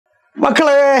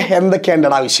മക്കളെ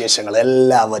എന്തൊക്കെയുണ്ടടാ വിശേഷങ്ങൾ?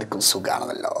 എല്ലാവർക്കും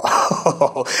സുഖാണല്ലോ.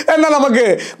 എന്നാൽ നമുക്ക്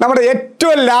നമ്മുടെ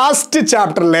ഏറ്റവും last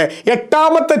ചാപ്റ്ററിലെ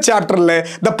 8ാമത്തെ ചാപ്റ്ററിലെ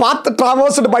the path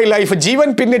traversed by life, ജീവൻ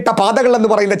പിന്നിട്ട പാതകൾ എന്ന്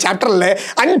പറയുന്ന ചാപ്റ്ററിലെ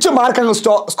 5 മാർക്ക് അങ്ങ്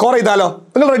സ്കോർ ചെയ്താലോ?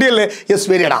 നിങ്ങൾ റെഡിയല്ലേ? യെസ്,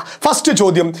 വെരിയടാ. ഫസ്റ്റ്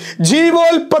ചോദ്യം,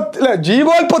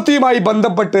 ജീവോൽപത്തിയുമായി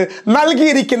ബന്ധപ്പെട്ട്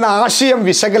നൽകിയിരിക്കുന്ന ആശയം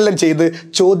വിശകലനം ചെയ്ത്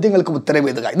ചോദ്യങ്ങൾക്ക് ഉത്തരം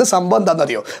എഴുതുക. ഇത് സംഭവം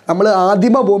എന്താണെന്നറിയോ? നമ്മൾ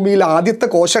ആദിമ ഭൂമിയിൽ ആദ്യത്തെ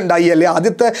കോശം ഉണ്ടായി അല്ലെ,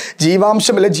 ആദ്യത്തെ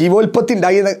ജീവാംശം അല്ലെ, ജീവോൽപത്തി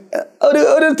ഉണ്ടായി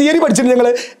ഒരു തിയറി പഠിച്ചിട്ടുണ്ട്. ഞങ്ങൾ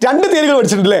 2 തിയറികൾ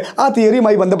പഠിച്ചിട്ടുണ്ടല്ലേ? ആ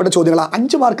തിയറിയുമായി ബന്ധപ്പെട്ട ചോദ്യങ്ങൾ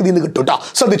 5 മാർക്ക് നിന്ന് കിട്ടും കേട്ടോ.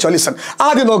 ശ്രദ്ധിച്ചോ, ലിസൺ.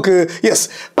 ആദ്യം നോക്ക്. യെസ്,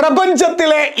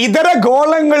 പ്രപഞ്ചത്തിലെ ഇതര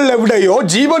ഗോളങ്ങളിൽ എവിടെയോ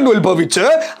ജീവൻ ഉത്ഭവിച്ച്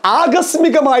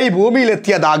ആകസ്മികമായി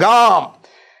ഭൂമിയിലെത്തിയതാകാം.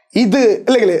 ഇത്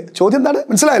അല്ലെങ്കിൽ ചോദ്യം എന്താണ്?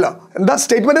 മനസ്സിലായല്ലോ? എന്താ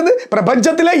സ്റ്റേറ്റ്മെന്റ് എന്ന്?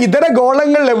 പ്രപഞ്ചത്തിലെ ഇതര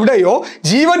ഗോളങ്ങളിൽ എവിടെയോ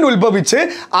ജീവൻ ഉത്ഭവിച്ച്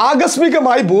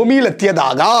ആകസ്മികമായി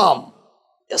ഭൂമിയിലെത്തിയതാകാം.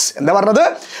 എന്താ പറഞ്ഞത്?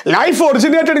 Life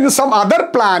originated in some other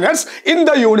planets in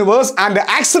the universe and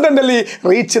accidentally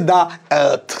reach the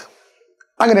earth.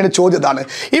 അങ്ങനെയാണ് ചോദ്യം.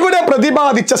 ഇവിടെ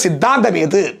പ്രതിപാദിച്ച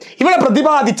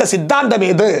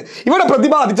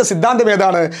സിദ്ധാന്തം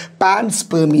ഏതാണ്?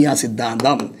 പാൻസ്പെർമിയ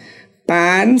സിദ്ധാന്തം.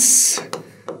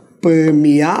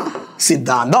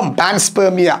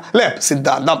 പാൻസ്പെർമിയ അല്ലെ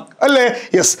സിദ്ധാന്തം അല്ലേ?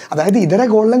 യെസ്. അതായത് ഇതര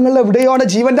ഗോളങ്ങളിൽ എവിടെയാണ്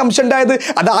ജീവന്റെ അംശം ഉണ്ടായത്,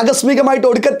 അത് ആകസ്മികമായിട്ട്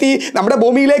ഒടുക്കെത്തി നമ്മുടെ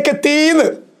ഭൂമിയിലേക്ക് എത്തിന്ന്.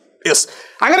 യെസ്,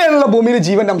 അങ്ങനെയാണല്ലോ ഭൂമിയിൽ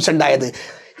ജീവന്റെ അംശം ഉണ്ടായത്.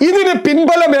 ഇതിന്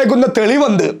പിൻബലമേകുന്ന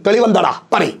തെളിവെന്താടാ?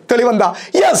 തെളിവെന്താ?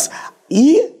 യെസ്, ഈ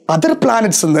അതർ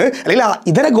പ്ലാനറ്റ്സ് അല്ലെങ്കിൽ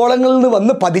ഇതര ഗോളങ്ങളിൽ നിന്ന്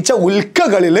വന്ന് പതിച്ച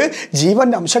ഉൽക്കകളിൽ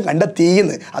ജീവന്റെ അംശം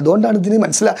കണ്ടെത്തിയെന്ന്. അതുകൊണ്ടാണ് ഇതിന്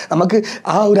നമുക്ക്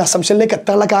ആ ഒരു അസംഷനിലേക്ക്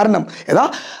എത്താനുള്ള കാരണം. ഏതാ?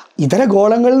 ഇതര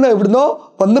ഗോളങ്ങളിൽ നിന്ന് എവിടുന്നോ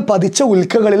വന്ന് പതിച്ച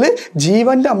ഉൽക്കകളിൽ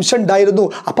ജീവന്റെ അംശം ഉണ്ടായിരുന്നു.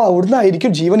 അപ്പൊ അവിടുന്ന്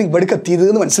ആയിരിക്കും ജീവൻ ഇവിടേക്ക് എത്തിയത്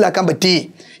എന്ന് മനസ്സിലാക്കാൻ പറ്റി.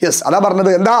 യെസ്, അതാ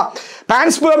പറഞ്ഞത്. എന്താ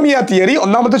പാൻസ്പെർമിയ തിയറി?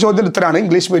 1ാമത്തെ ചോദ്യത്തിന് ഉത്തരമാണ്,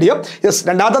 ഇംഗ്ലീഷ് മീഡിയം. യെസ്.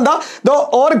 2ാമത്തെ എന്താ? The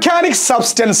organic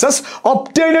substances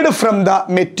obtained from the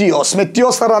മെറ്റിയോസ്.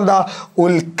 മെറ്റിയോസ് എന്താ?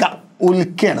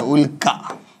 ഉൽക്കയാണ്.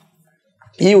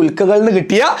 ഈ ഉൽക്കകളിൽ നിന്ന്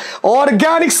കിട്ടിയ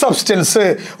ഓർഗാനിക്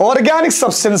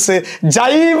സബ്സ്റ്റൻസ്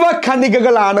ജൈവ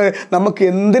കണികകളാണ് നമുക്ക്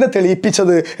എന്തിന്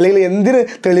തെളിയിപ്പിച്ചത്, അല്ലെങ്കിൽ എന്തിന്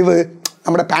തെളിവ്?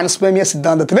 നമ്മുടെ പാൻസ്പെർമിയ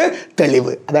സിദ്ധാന്തത്തിന്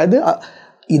തെളിവ്. അതായത്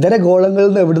ഇതര ഗോളങ്ങളിൽ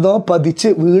നിന്ന് എവിടുന്നോ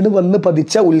വീണ് വന്ന്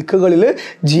പതിച്ച ഉൽക്കകളിൽ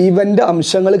ജീവന്റെ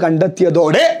അംശങ്ങൾ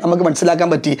കണ്ടെത്തിയതോടെ നമുക്ക് മനസ്സിലാക്കാൻ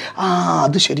പറ്റി,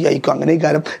 അത് ശരിയായിരിക്കും, അങ്ങനെ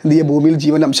കാരണം എന്ത് ചെയ്യുക, ഭൂമിയിൽ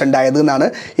ജീവന്റെ അംശം ഉണ്ടായത് എന്നാണ്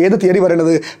ഏത് തിയറി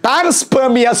പറയണത്?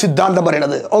 പാൻസ്പെർമിയ സിദ്ധാന്തം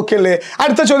പറയണത്. ഓക്കെ അല്ലേ?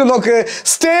 അടുത്ത ചോദ്യം നോക്ക്.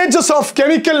 സ്റ്റേജസ് ഓഫ്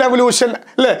കെമിക്കൽ എവല്യൂഷൻ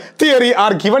അല്ലെ theory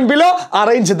are given below,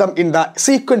 arrange them in the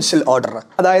sequential order.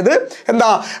 അതായത്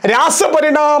എന്താ?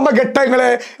 രാസപരിണാമ ഘട്ടങ്ങൾ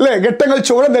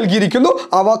ചുവടെ നൽകിയിരിക്കുന്നു,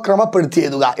 അവ ക്രമപ്പെടുത്തി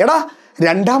എഴുതുക. എടാ,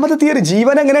 2ാമത്തെ തിയറി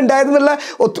ജീവൻ എങ്ങനെ ഉണ്ടായതെന്നുള്ള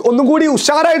ഒന്നും കൂടി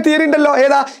ഉഷാറായ തിയറി ഉണ്ടല്ലോ.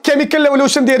 ഏതാ? കെമിക്കൽ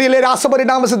എവല്യൂഷൻ തിയറി അല്ലേ?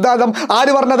 രാസപരിണാമ സിദ്ധാന്തം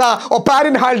ആര് പറഞ്ഞതാ?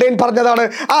 ഒപ്പാരിൻ ഹാൾഡെയിൻ പറഞ്ഞതാണ്.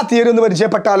 ആ തിയറി ഒന്ന്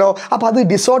പരിചയപ്പെട്ടാലോ? അപ്പൊ അത്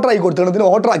ഡിസോർഡർ ആയി കൊടുക്കണം, ഇതിന്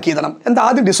ഓർഡർ ആക്കി തരണം. എന്താ?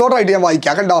 ആദ്യം ഡിസോർഡർ ആയിട്ട് ഞാൻ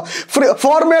വായിക്കാം. കണ്ടോ?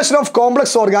 Formation of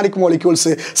complex organic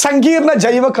molecules, സങ്കീർണ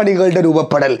ജൈവ കണികളുടെ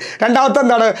രൂപപ്പെടൽ. 2ാമത്തെ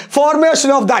എന്താണ്?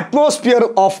 Formation of the atmosphere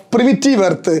of primitive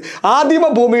earth, ആദിമ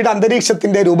ഭൂമിയുടെ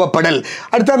അന്തരീക്ഷത്തിന്റെ രൂപപ്പെടൽ.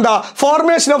 അടുത്തെന്താ?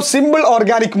 Formation of simple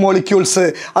organic molecules,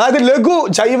 അതായത് ലഘു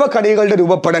ജൈവ കണികളുടെ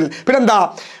രൂപപ്പെടൽ. പിന്നെന്താ?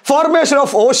 ഫോർമേഷൻ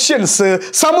ഓഫ് ഓഷ്യൻസ്,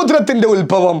 സമുദ്രത്തിന്റെ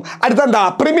ഉത്ഭവം. അടുത്തെന്താ?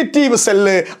 പ്രിമിറ്റീവ്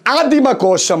സെല്ല്, ആദിമ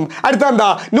കോശം. അടുത്തെന്താ?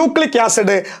 Nucleic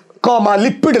acid,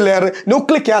 lipid layer,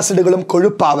 nucleic ആസിഡുകളും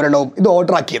കൊഴുപ്പാവരണവും. ഇത്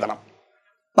ഓർഡർ ആക്കിയതാണ്.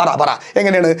 പറ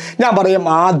എങ്ങനെയാണ്? ഞാൻ പറയാം.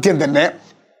 ആദ്യം തന്നെ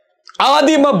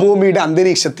ആദിമ ഭൂമിയുടെ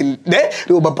അന്തരീക്ഷത്തിന്റെ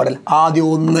രൂപപ്പെടൽ.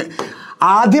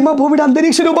 ആദിമ ഭൂമിയുടെ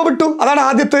അന്തരീക്ഷം രൂപപ്പെട്ടു. അതാണ്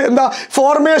ആദ്യത്തെ. എന്താ?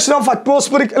 ഫോർമേഷൻ ഓഫ്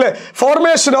അറ്റ്മോസ്ഫിയറിക് അല്ലെ,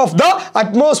 formation of the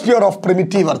atmosphere of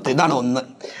primitive earth. ഇതാണ് 1.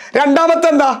 രണ്ടാമത്തെ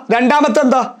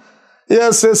എന്താ?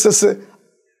 യെസ്,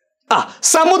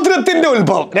 സമുദ്രത്തിന്റെ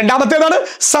ഉത്ഭവം. രണ്ടാമത്തേതാണ്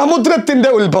സമുദ്രത്തിന്റെ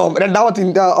ഉത്ഭവം.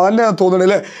 തോന്നുന്നു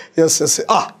അല്ലേ? യെസ്.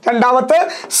 രണ്ടാമത്തെ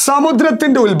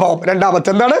സമുദ്രത്തിന്റെ ഉത്ഭവം.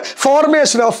 രണ്ടാമത്തെ എന്താണ്?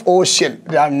 Formation of ocean.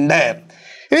 2.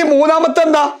 ഇനി മൂന്നാമത്തെ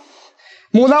എന്താ?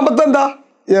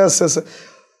 Yes,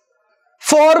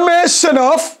 formation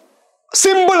of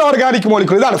simple organic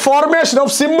molecule. ഇതാണ് formation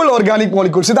of simple organic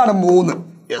molecules. ഇതാണ് 3.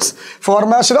 Yes,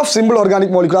 formation of simple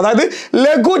organic molecule, അതായത്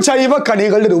ലഘു ജൈവ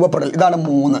കണികളുടെ രൂപപ്പെടൽ. ഇതാണ്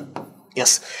 3.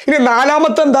 യെസ്. ഇനി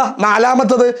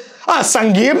നാലാമത്തത്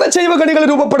സങ്കീർണ ജൈവ കണികൾ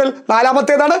രൂപപ്പെടൽ.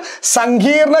 നാലാമത്തേതാണ്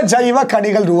സങ്കീർണ ജൈവ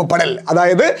കണികൾ രൂപപ്പെടൽ,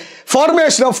 അതായത്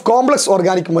formation of complex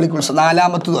organic molecules.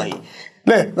 നാലാമത്തതായി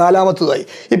അല്ലേ?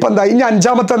 ഇപ്പൊ എന്താ? ഇനി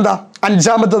അഞ്ചാമത്താണ്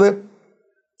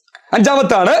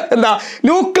എന്താ?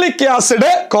 Nucleic acid,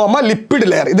 lipid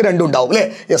layer. ഇത് രണ്ടും ഉണ്ടാവും അല്ലേ?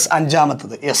 യെസ്.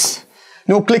 അഞ്ചാമത്തത്. Yes,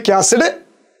 nucleic acid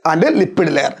and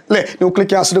lipid layer അല്ലേ?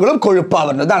 ന്യൂക്ലിക് ആസിഡുകളും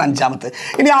കൊഴുപ്പാവുന്നത്. ഇതാണ് 5ാമത്തെ.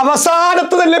 ഇനി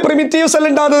അവസാനത്തതല്ലേ പ്രിമിറ്റീവ് സെൽ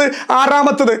ഉണ്ടാകുന്നത്?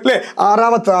 6ാമത്തത് അല്ലേ?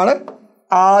 6ാമത്താണ്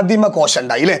ആദിമ കോശം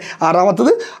ഉണ്ടായി അല്ലേ?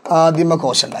 ആറാമത്തത് ആദിമ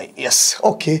കോശം ഉണ്ടായി. Yes,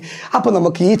 okay. അപ്പോൾ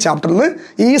നമുക്ക് ഈ ചാപ്റ്ററിൽ നിന്ന്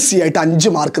ഈസി ആയിട്ട്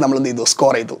 5 മാർക്ക് നമ്മൾ എന്ത് ചെയ്തു?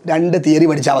 സ്കോർ ചെയ്തു. 2 തിയറി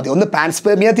പഠിച്ചാൽ മതി. ഒന്ന്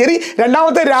പാൻസ്പെർമിയ തിയറി,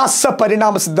 രണ്ടാമത്തെ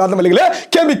രാസപരിണാമ സിദ്ധാന്തം അല്ലെങ്കിൽ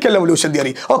കെമിക്കൽ എവല്യൂഷൻ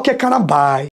തിയറി. ഓക്കെ, കാണാം.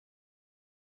 ബൈ.